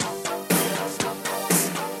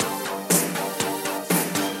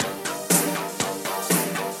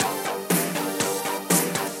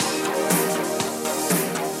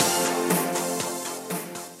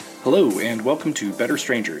Hello, and welcome to Better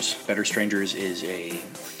Strangers. Better Strangers is a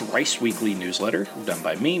thrice-weekly newsletter done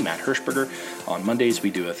by me, Matt Hirschberger. On Mondays, we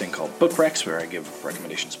do a thing called Book Recs, where I give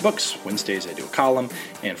recommendations of books. Wednesdays, I do a column.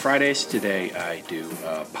 And Fridays, today, I do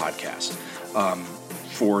a podcast.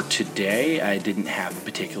 For today, I didn't have a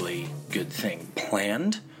particularly good thing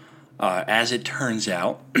planned. As it turns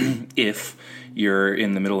out, if you're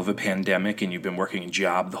in the middle of a pandemic and you've been working a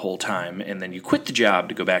job the whole time, and then you quit the job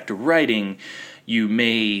to go back to writing, you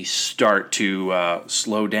may start to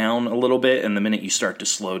slow down a little bit, and the minute you start to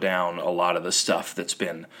slow down, a lot of the stuff that's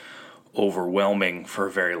been overwhelming for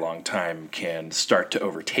a very long time can start to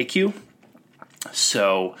overtake you.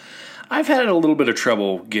 So I've had a little bit of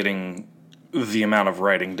trouble getting the amount of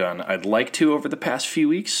writing done I'd like to over the past few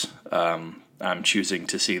weeks. I'm choosing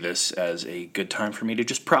to see this as a good time for me to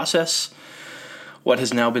just process what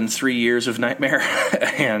has now been 3 years of nightmare.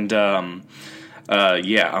 And I'm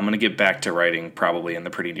going to get back to writing probably in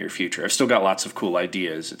the pretty near future. I've still got lots of cool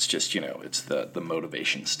ideas. It's just, it's the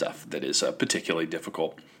motivation stuff that is particularly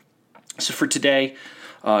difficult. So for today,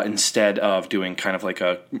 instead of doing kind of like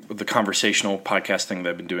the conversational podcast thing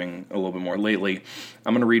that I've been doing a little bit more lately,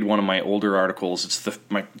 I'm going to read one of my older articles. It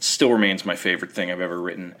still remains my favorite thing I've ever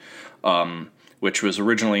written, which was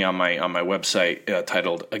originally on my website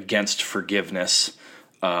titled Against Forgiveness.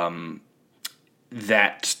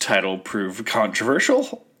 That title proved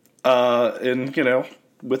controversial,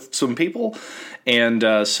 with some people,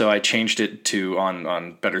 and so I changed it to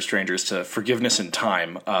on Better Strangers to Forgiveness in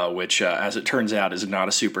Time, which, as it turns out, is not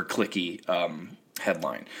a super clicky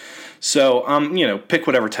headline. So, pick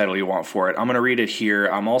whatever title you want for it. I'm going to read it here.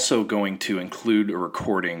 I'm also going to include a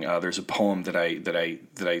recording. There's a poem that I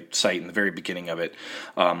cite in the very beginning of it.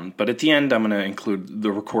 But at the end, I'm going to include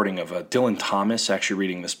the recording of Dylan Thomas actually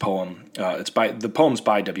reading this poem. The poem's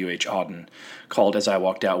by W.H. Auden, called As I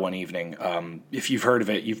Walked Out One Evening. If you've heard of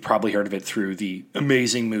it, you've probably heard of it through the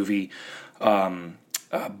amazing movie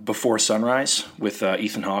Before Sunrise with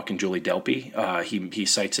Ethan Hawke and Julie Delpy. He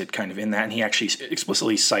cites it kind of in that, and he actually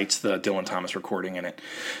explicitly cites the Dylan Thomas recording in it.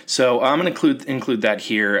 So I'm going to include that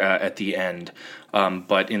here at the end.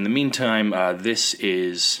 But in the meantime, this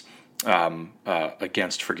is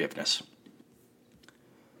Against Forgiveness.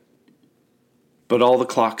 But all the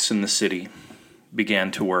clocks in the city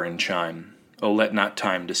began to whir and chime. Oh, let not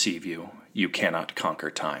time deceive you. You cannot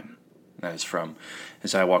conquer time. That is from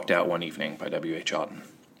As I Walked Out One Evening by W.H. Auden.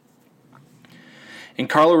 In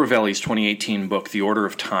Carlo Rovelli's 2018 book, The Order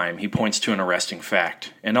of Time, he points to an arresting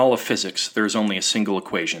fact. In all of physics, there is only a single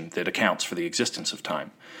equation that accounts for the existence of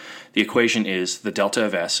time. The equation is the delta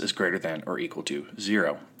of S is greater than or equal to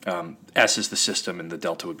 0. S is the system, and the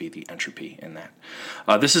delta would be the entropy in that.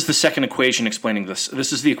 This is the second equation explaining this.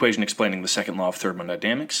 This is the equation explaining the second law of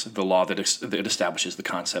thermodynamics, the law that establishes the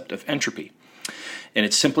concept of entropy. In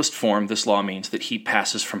its simplest form, this law means that heat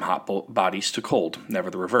passes from hot bodies to cold, never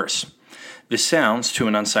the reverse. This sounds, to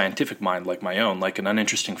an unscientific mind like my own, like an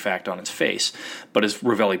uninteresting fact on its face, but as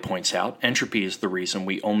Rovelli points out, entropy is the reason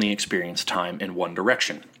we only experience time in one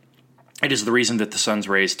direction. It is the reason that the sun's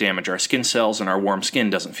rays damage our skin cells and our warm skin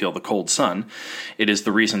doesn't feel the cold sun. It is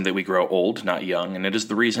the reason that we grow old, not young, and it is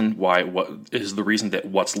the reason that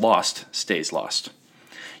what's lost stays lost.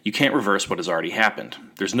 You can't reverse what has already happened.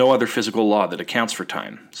 There's no other physical law that accounts for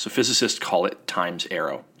time, so physicists call it time's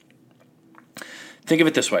arrow. Think of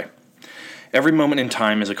it this way. Every moment in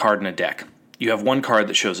time is a card in a deck. You have one card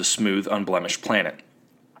that shows a smooth, unblemished planet,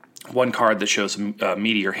 one card that shows a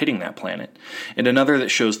meteor hitting that planet, and another that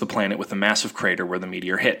shows the planet with a massive crater where the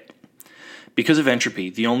meteor hit. Because of entropy,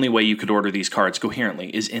 the only way you could order these cards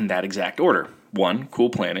coherently is in that exact order. 1, cool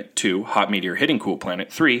planet. 2, hot meteor hitting cool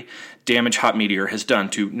planet. 3, damage hot meteor has done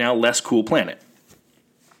to now less cool planet.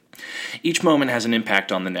 Each moment has an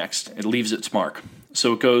impact on the next. It leaves its mark.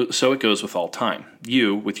 So it goes with all time.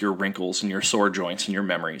 You, with your wrinkles and your sore joints and your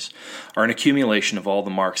memories, are an accumulation of all the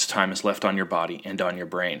marks time has left on your body and on your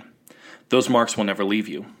brain. Those marks will never leave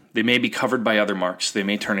you. They may be covered by other marks, they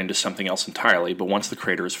may turn into something else entirely, but once the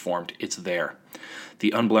crater is formed, it's there.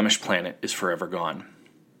 The unblemished planet is forever gone.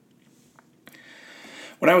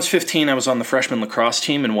 When I was 15, I was on the freshman lacrosse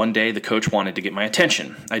team, and one day the coach wanted to get my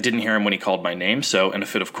attention. I didn't hear him when he called my name, so in a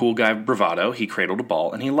fit of cool guy bravado, he cradled a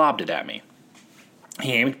ball and he lobbed it at me.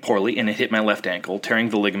 He aimed poorly, and it hit my left ankle, tearing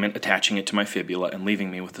the ligament attaching it to my fibula and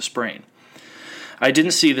leaving me with a sprain. I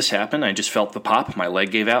didn't see this happen, I just felt the pop, my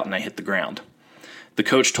leg gave out, and I hit the ground. The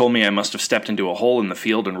coach told me I must have stepped into a hole in the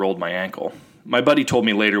field and rolled my ankle. My buddy told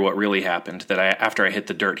me later what really happened, that after I hit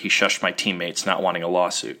the dirt, he shushed my teammates, not wanting a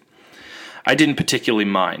lawsuit. I didn't particularly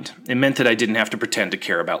mind. It meant that I didn't have to pretend to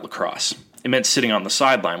care about lacrosse. It meant sitting on the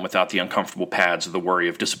sideline without the uncomfortable pads or the worry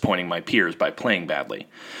of disappointing my peers by playing badly.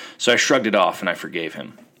 So I shrugged it off and I forgave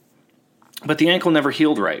him. But the ankle never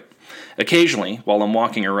healed right. Occasionally, while I'm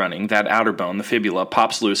walking or running, that outer bone, the fibula,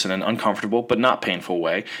 pops loose in an uncomfortable but not painful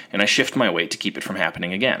way, and I shift my weight to keep it from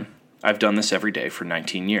happening again. I've done this every day for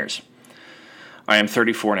 19 years. I am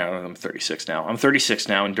 34 now. I'm 36 now. I'm 36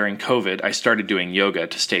 now, and during COVID, I started doing yoga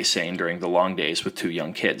to stay sane during the long days with 2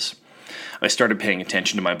 young kids. I started paying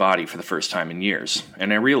attention to my body for the first time in years,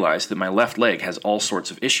 and I realized that my left leg has all sorts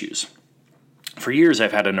of issues. For years,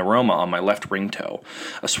 I've had a neuroma on my left ring toe,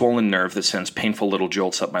 a swollen nerve that sends painful little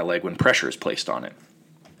jolts up my leg when pressure is placed on it.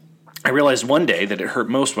 I realized one day that it hurt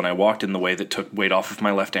most when I walked in the way that took weight off of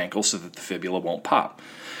my left ankle so that the fibula won't pop.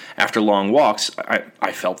 After long walks,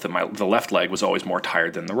 I felt that the left leg was always more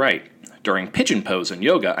tired than the right. During pigeon pose in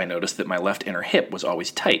yoga, I noticed that my left inner hip was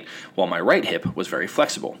always tight, while my right hip was very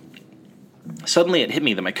flexible. Suddenly it hit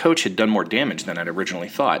me that my coach had done more damage than I'd originally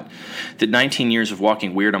thought, that 19 years of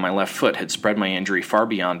walking weird on my left foot had spread my injury far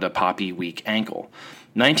beyond a poppy, weak ankle.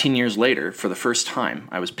 19 years later, for the first time,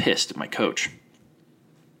 I was pissed at my coach.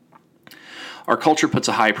 Our culture puts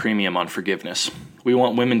a high premium on forgiveness. We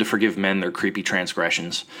want women to forgive men their creepy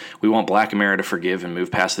transgressions. We want black America to forgive and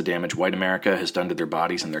move past the damage white America has done to their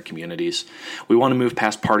bodies and their communities. We want to move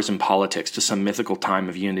past partisan politics to some mythical time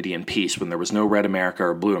of unity and peace when there was no red America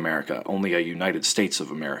or blue America, only a United States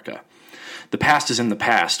of America. The past is in the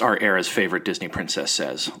past, our era's favorite Disney princess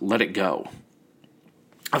says. Let it go.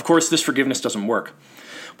 Of course, this forgiveness doesn't work.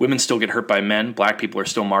 Women still get hurt by men, black people are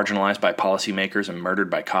still marginalized by policymakers and murdered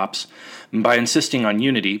by cops. And by insisting on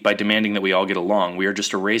unity, by demanding that we all get along, we are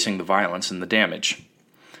just erasing the violence and the damage.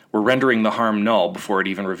 We're rendering the harm null before it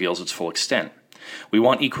even reveals its full extent. We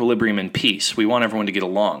want equilibrium and peace. We want everyone to get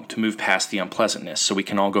along, to move past the unpleasantness so we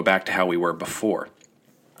can all go back to how we were before.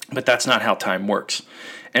 But that's not how time works.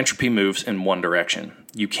 Entropy moves in one direction.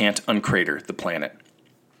 You can't uncrater the planet.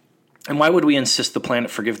 And why would we insist the planet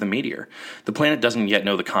forgive the meteor? The planet doesn't yet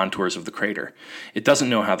know the contours of the crater. It doesn't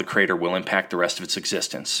know how the crater will impact the rest of its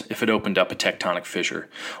existence, if it opened up a tectonic fissure,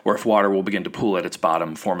 or if water will begin to pool at its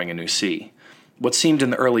bottom, forming a new sea. What seemed in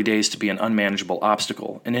the early days to be an unmanageable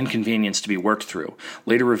obstacle, an inconvenience to be worked through,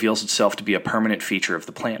 later reveals itself to be a permanent feature of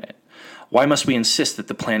the planet. Why must we insist that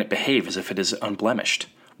the planet behave as if it is unblemished?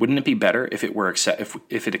 Wouldn't it be better if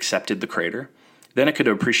it accepted the crater? Then it could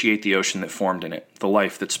appreciate the ocean that formed in it, the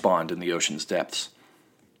life that spawned in the ocean's depths.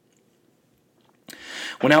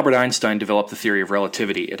 When Albert Einstein developed the theory of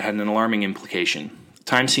relativity, it had an alarming implication.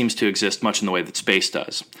 Time seems to exist much in the way that space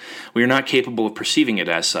does. We are not capable of perceiving it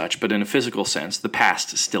as such, but in a physical sense, the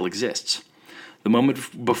past still exists. The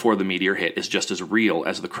moment before the meteor hit is just as real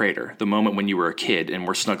as the crater. The moment when you were a kid and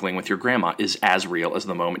were snuggling with your grandma is as real as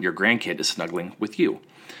the moment your grandkid is snuggling with you.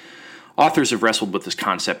 Authors have wrestled with this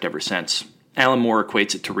concept ever since. Alan Moore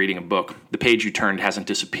equates it to reading a book. The page you turned hasn't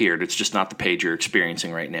disappeared, it's just not the page you're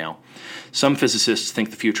experiencing right now. Some physicists think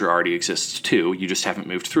the future already exists too, you just haven't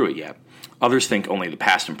moved through it yet. Others think only the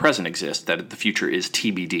past and present exist, that the future is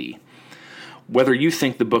TBD. Whether you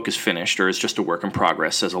think the book is finished or is just a work in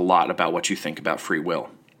progress says a lot about what you think about free will.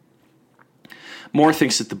 Moore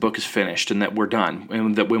thinks that the book is finished and that we're done,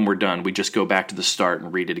 and that when we're done, we just go back to the start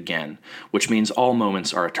and read it again, which means all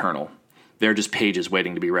moments are eternal. They're just pages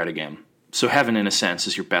waiting to be read again. So heaven, in a sense,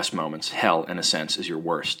 is your best moments. Hell, in a sense, is your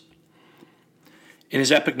worst. In his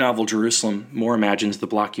epic novel, Jerusalem, Moore imagines the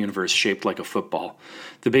block universe shaped like a football,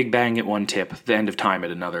 the Big Bang at one tip, the end of time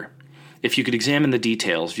at another. If you could examine the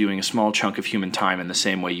details, viewing a small chunk of human time in the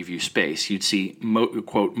same way you view space, you'd see,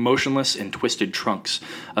 quote, motionless and twisted trunks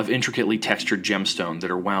of intricately textured gemstone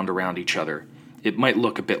that are wound around each other. It might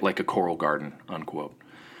look a bit like a coral garden, unquote.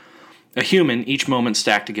 A human, each moment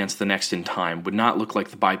stacked against the next in time, would not look like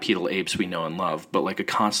the bipedal apes we know and love, but like a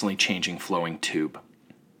constantly changing flowing tube.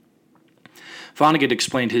 Vonnegut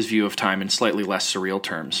explained his view of time in slightly less surreal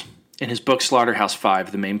terms. In his book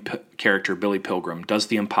Slaughterhouse-Five, the main character, Billy Pilgrim, does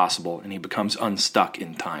the impossible, and he becomes unstuck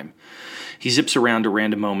in time. He zips around to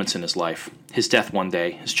random moments in his life, his death one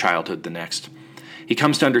day, his childhood the next. He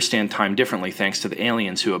comes to understand time differently thanks to the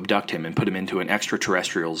aliens who abduct him and put him into an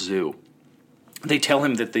extraterrestrial zoo. They tell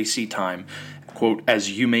him that they see time, quote,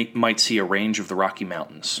 as you might see a range of the Rocky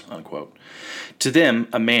Mountains, unquote. To them,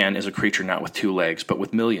 a man is a creature not with 2 legs, but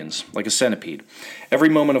with millions, like a centipede, every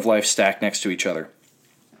moment of life stacked next to each other.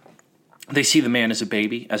 They see the man as a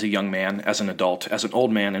baby, as a young man, as an adult, as an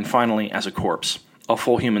old man, and finally as a corpse, a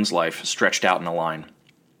full human's life stretched out in a line.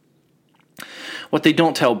 What they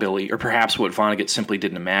don't tell Billy, or perhaps what Vonnegut simply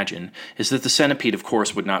didn't imagine, is that the centipede, of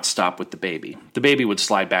course, would not stop with the baby. The baby would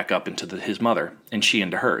slide back up into his mother, and she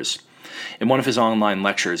into hers. In one of his online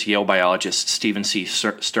lectures, Yale biologist Stephen C.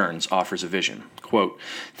 Stearns offers a vision. Quote,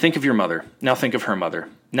 "Think of your mother. Now think of her mother.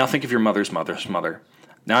 Now think of your mother's mother's mother.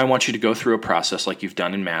 Now I want you to go through a process like you've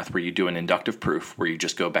done in math where you do an inductive proof where you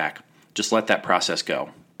just go back. Just let that process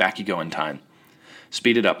go. Back you go in time.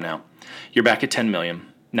 Speed it up now. You're back at 10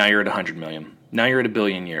 million. Now you're at 100 million. Now you're at a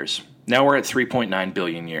billion years. Now we're at 3.9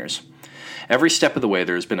 billion years. Every step of the way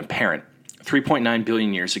there has been a parent. 3.9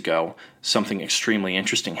 billion years ago, something extremely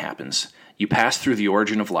interesting happens. You pass through the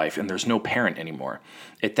origin of life and there's no parent anymore.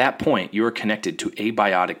 At that point, you are connected to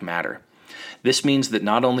abiotic matter. This means that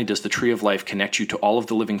not only does the tree of life connect you to all of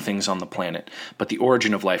the living things on the planet, but the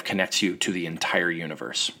origin of life connects you to the entire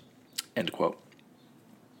universe." End quote.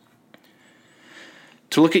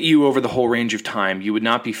 To look at you over the whole range of time, you would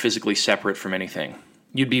not be physically separate from anything.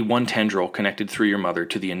 You'd be one tendril connected through your mother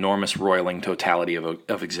to the enormous roiling totality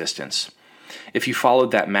of existence. If you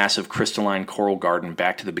followed that massive crystalline coral garden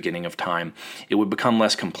back to the beginning of time, it would become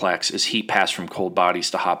less complex as heat passed from cold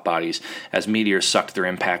bodies to hot bodies, as meteors sucked their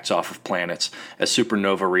impacts off of planets, as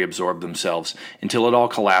supernovae reabsorbed themselves, until it all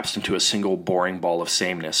collapsed into a single boring ball of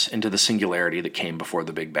sameness, into the singularity that came before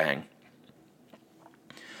the Big Bang.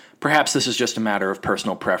 Perhaps this is just a matter of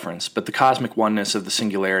personal preference, but the cosmic oneness of the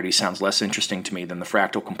singularity sounds less interesting to me than the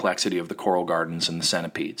fractal complexity of the coral gardens and the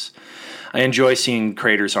centipedes. I enjoy seeing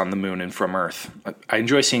craters on the moon and from Earth.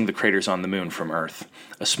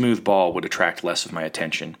 A smooth ball would attract less of my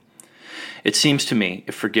attention. It seems to me,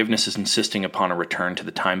 if forgiveness is insisting upon a return to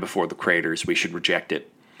the time before the craters, we should reject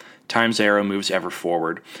it. Time's arrow moves ever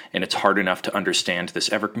forward, and it's hard enough to understand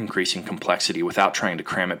this ever-increasing complexity without trying to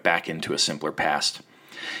cram it back into a simpler past.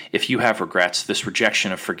 If you have regrets, this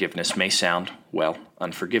rejection of forgiveness may sound, well,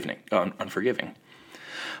 unforgiving.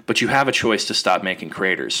 But you have a choice to stop making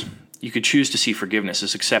craters. You could choose to see forgiveness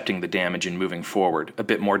as accepting the damage and moving forward, a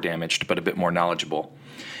bit more damaged, but a bit more knowledgeable.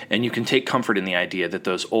 And you can take comfort in the idea that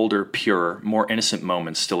those older, purer, more innocent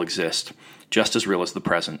moments still exist, just as real as the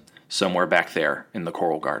present, somewhere back there in the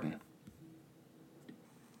coral garden.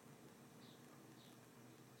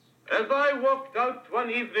 As I walked out one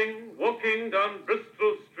evening, walking down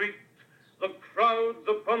Bristol Street, the crowds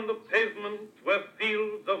upon the pavement were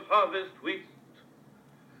fields of harvest wheat.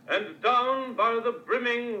 And down by the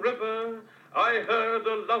brimming river, I heard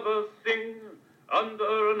a lover sing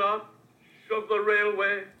under an arch of the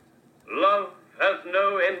railway. Love has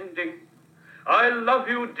no ending. I love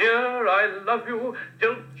you, dear, I love you,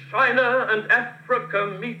 till China and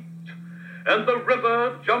Africa meet. And the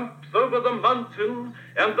river jumps over the mountain,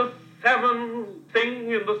 and the salmon sing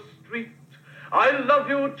in the street. I love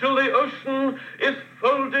you till the ocean is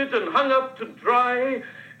folded and hung up to dry,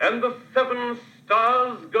 and the 7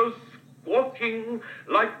 stars go squawking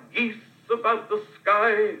like geese about the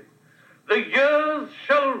sky. The years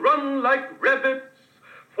shall run like rabbits,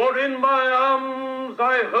 for in my arms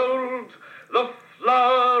I hold the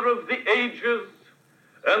flower of the ages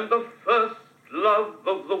and the first love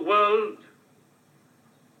of the world.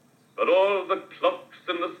 But all the clocks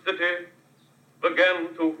in the city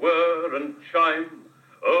began to whir and chime.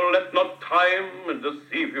 Oh, let not time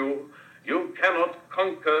deceive you. You cannot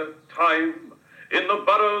conquer time. In the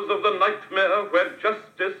burrows of the nightmare where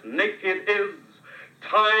justice naked is,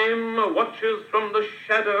 time watches from the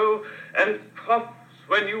shadow and coughs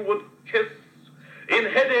when you would kiss. In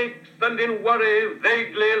headaches and in worry,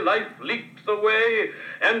 vaguely life leaps away,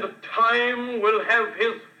 and time will have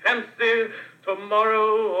his fancy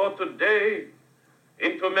tomorrow or today.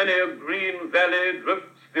 Into many a green valley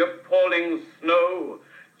drifts the appalling snow.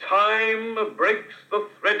 Time breaks the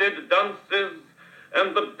threaded dances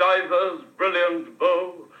and the diver's brilliant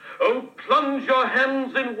bow. Oh, plunge your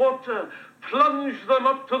hands in water, plunge them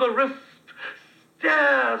up to the wrist.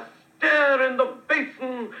 Stare in the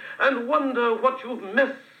basin and wonder what you've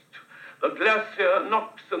missed. The glacier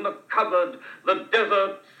knocks in the cupboard, the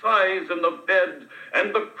desert sighs in the bed,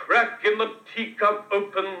 and the crack in the teacup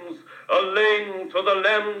opens, a lane to the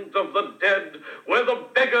land of the dead, where the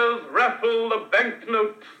beggars raffle the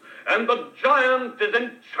banknotes, and the giant is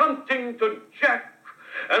enchanting to Jack,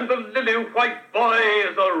 and the lily-white boy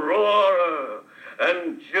is a roarer,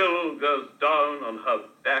 and Jill goes down on her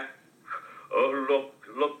back. Oh,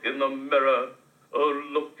 look in the mirror, oh,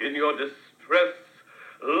 look in your distress.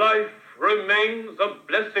 Life remains a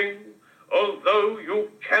blessing, although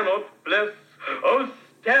you cannot bless. Oh,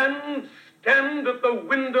 stand at the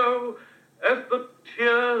window as the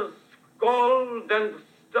tears scald and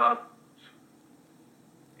start.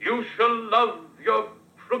 You shall love your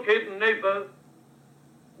crooked neighbor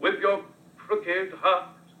with your crooked heart.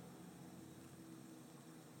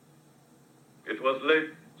 It was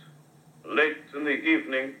late in the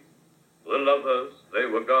evening. The lovers, they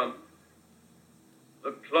were gone.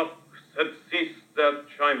 The clocks had ceased their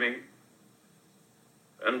chiming,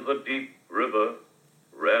 and the deep river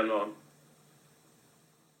ran on.